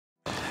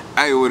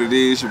Hey, what it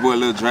is, your boy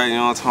Lil Dre, you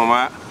know what I'm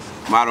talking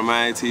about? Model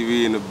Mind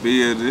TV in the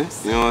building,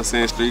 you know what I'm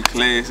saying? Street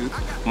classes,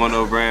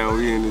 Mono Brown,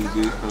 we in this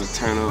bitch, gonna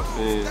turn up,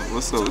 man.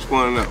 What's up? What you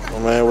wanna know? Oh,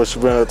 man, what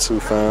you been up to,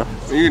 fam?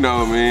 You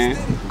know, man,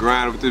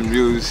 grinding with this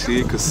music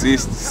shit,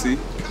 consistency.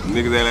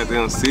 Niggas act like they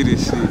don't see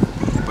this shit,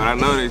 but I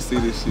know they see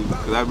this shit,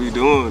 cause I be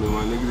doing it,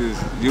 my niggas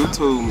just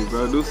YouTube me,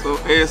 bro. Do so,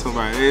 ask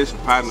somebody, ask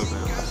your partner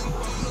about it.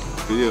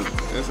 Yeah,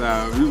 that's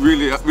how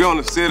we on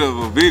the set of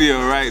a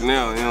video right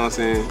now, you know what I'm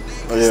saying?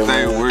 Oh, yeah,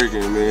 stay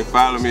working, man.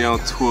 Follow me on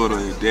Twitter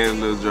at Daddy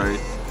Lil Dre.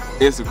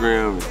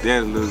 Instagram at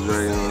Daddy Lil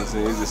Dre, you know what I'm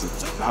saying? It's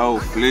just a whole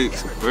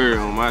flex, a bird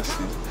on my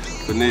shit.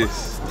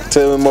 Finesse.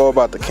 Tell me more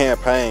about the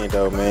campaign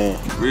though, man.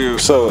 Real.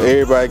 So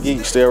Everybody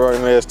Geek still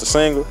working as the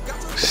single?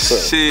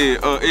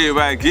 Shit,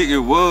 Everybody Geek it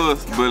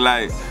was, but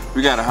like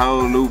we got a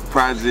whole new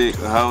project,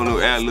 a whole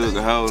new outlook,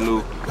 a whole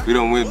new. We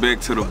done went back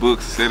to the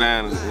books, sit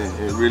down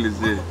and really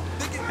just.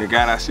 And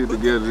got our shit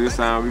together this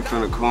time. We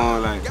finna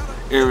come like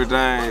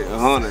everything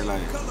 100,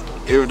 like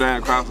everything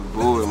across the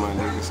board, my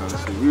nigga. So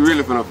shit, we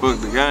really finna fuck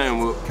the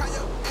game up.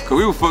 Cause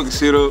we was fucking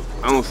shit up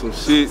on some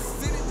shit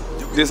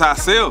just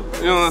ourselves,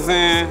 you know what I'm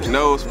saying?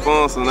 No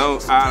sponsor, no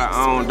out of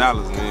our own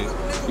dollars,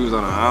 man. We was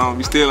on our own,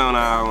 we still on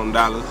our own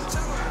dollars.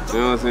 You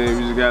know what I'm saying?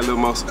 We just got a little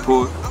more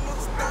support.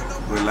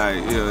 But like,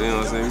 yeah, you know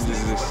what I'm saying?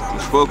 We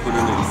just fuck with the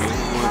niggas, man. You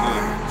know what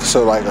I'm saying?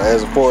 So like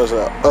as far as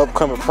an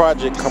upcoming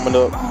project coming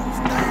up,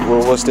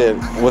 well, what's in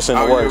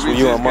the works with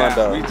you and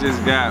Mondo?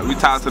 We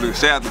talked to the,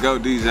 shout out to Go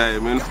DJ,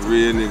 man, for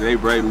real nigga, they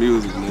break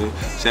music, man.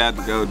 Shout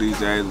out to Go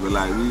DJs, but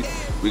like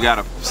we got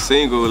a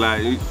single,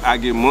 like I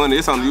Get Money,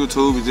 it's on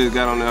YouTube, we just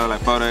got on there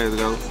like 4 days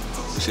ago.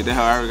 But shit, that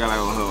hoe already got like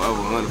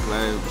over 100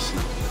 plays, but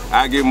shit.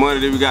 I Get Money,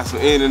 then we got some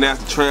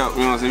international trap,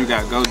 you know what I'm saying? We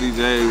got Go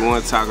DJ,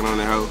 one talking on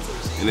that hoe.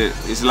 And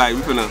it's like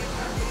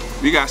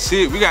we got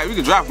shit, we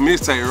can drop a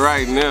mixtape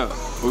right now,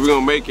 but we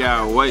gonna make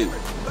y'all wait.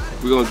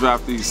 We gonna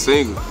drop these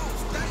singles.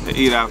 And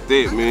eat off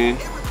that, man.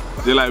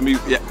 Just like me,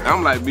 yeah,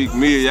 I'm like Big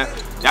Mill, y'all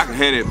can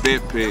have that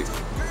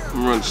backpack.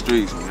 I'm run the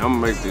streets, man.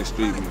 I'm gonna make that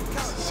street music.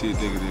 Shit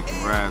nigga that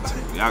can ride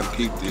to. Y'all can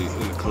keep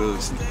that in the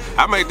club shit.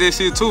 I make that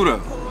shit too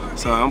though.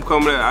 So I'm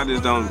coming there, I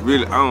just don't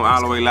really, I don't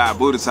all the way lie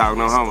booty talk,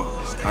 no homo.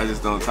 I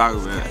just don't talk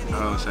about it. I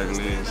don't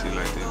shaking their ass shit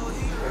like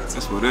that.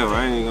 That's whatever,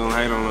 I ain't gonna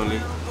hate on no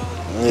nigga.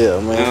 Yeah,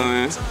 man. You know what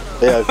I mean?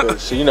 Yeah,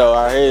 cause you know,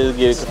 our heads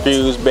get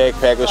confused,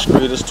 backpackers,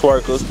 streeters,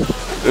 twerkers.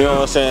 You know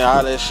what I'm saying?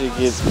 All that shit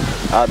gets,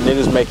 our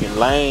niggas making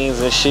lanes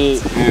and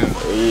shit. Yeah.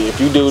 If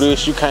you do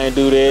this, you can't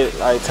do that,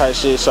 like type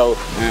shit. So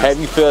have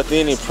you felt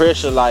any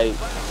pressure like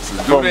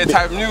do that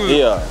type of music?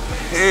 Yeah.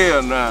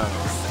 Hell nah.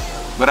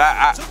 But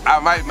I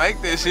might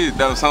make that shit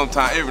though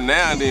sometime, every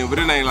now and then, but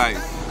it ain't like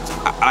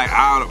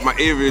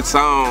every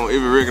song,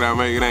 every record I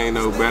make, it ain't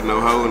no about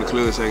no hoe in the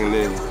club shaking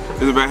that.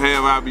 It's about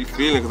how I be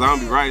feeling, cause I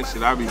don't be writing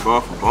shit, I be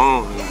bar for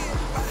bone, like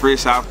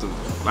fresh out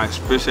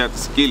the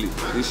skillet,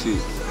 this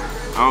shit.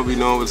 I don't be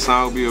knowing what the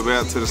song be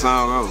about till the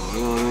song over,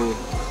 you know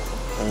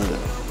what I mean?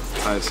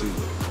 Type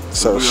shit.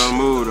 So we on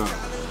the move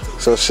though.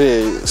 So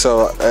shit,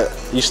 so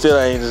you still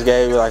ain't just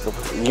gave me like a,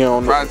 you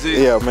know, project?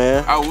 Yeah,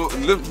 man.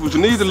 What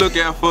you need to look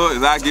out for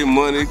is I Get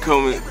Money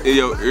coming in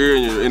your ear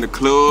and you're in the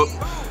club.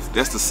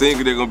 That's the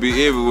single that's gonna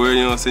be everywhere, you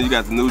know what I'm saying? You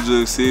got the New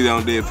Jug City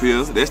on Dead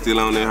Pills, that's still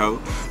on that hoe.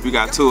 We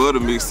got 2 other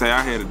mixtapes.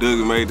 I had a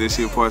Dougie made that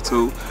shit part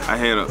 2. I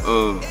had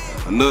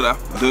another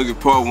Dougie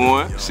part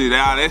 1. Shit,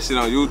 all that shit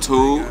on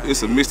YouTube.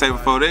 It's a mixtape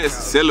before that, it's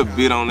a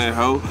Celibate on that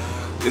hoe.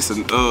 It's a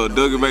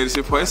Dougie made that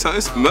shit part. So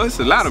it's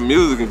a lot of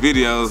music and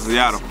videos for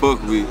y'all to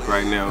fuck with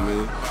right now,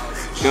 man.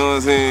 You know what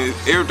I'm saying?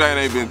 Everything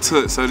ain't been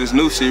touched, so this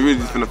new shit really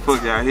finna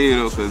fuck y'all head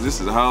up, cause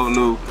this is a whole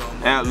new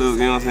outlook,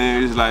 you know what I'm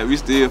saying? It's like we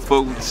still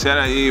fuck with, shout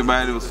out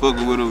everybody that was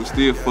fucking with us, we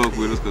still fuck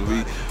with us, cause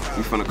we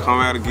finna come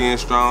out again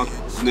strong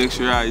next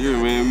year out here,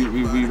 man.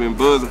 We been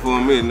buzzing for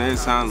a minute, now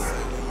it's time to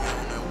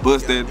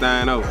bust that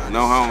thing over,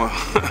 no homo.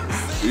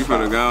 We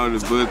finna go on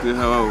and bust this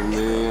hoe over, man,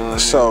 you know what I'm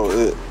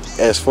saying? So,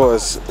 as far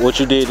as what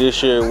you did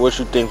this year, what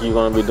you think you're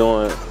gonna be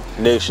doing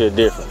next year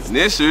different?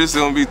 Next year it's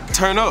gonna be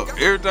turn up.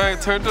 Everything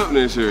turned up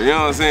next year. You know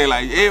what I'm saying?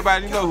 Like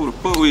everybody know who the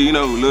fuck we, you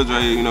know who Lil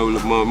Dre, you know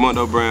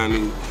Mondo Brown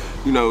is.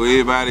 You know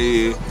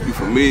everybody is. You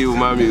familiar with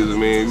my music,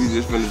 man. We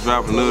just finna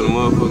drop another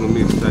motherfucking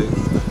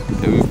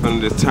mixtape. And we finna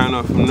just turn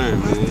up from there,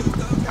 man.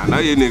 I know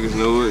you niggas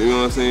know it, you know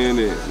what I'm saying?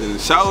 And the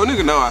show,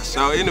 nigga know I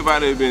show.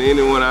 Anybody that been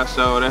anyone I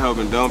show, that hoe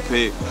been done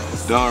pick,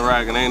 done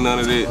rockin', ain't none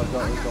of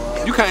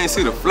that. You can't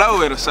see the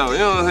flow at a show, you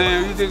know what I'm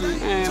saying? You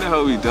think, man, that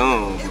hoe be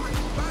dumb.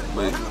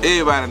 But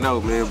everybody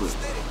know, man, but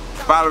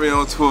follow me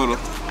on Twitter,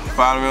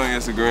 follow me on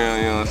Instagram,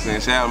 you know what I'm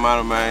saying? Shout out to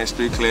Model Mind,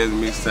 Street Classic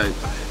Mixtape.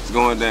 It's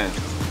going down.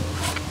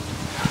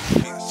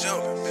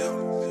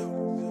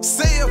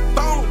 Say a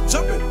phone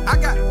jumping, I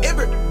got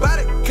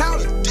everybody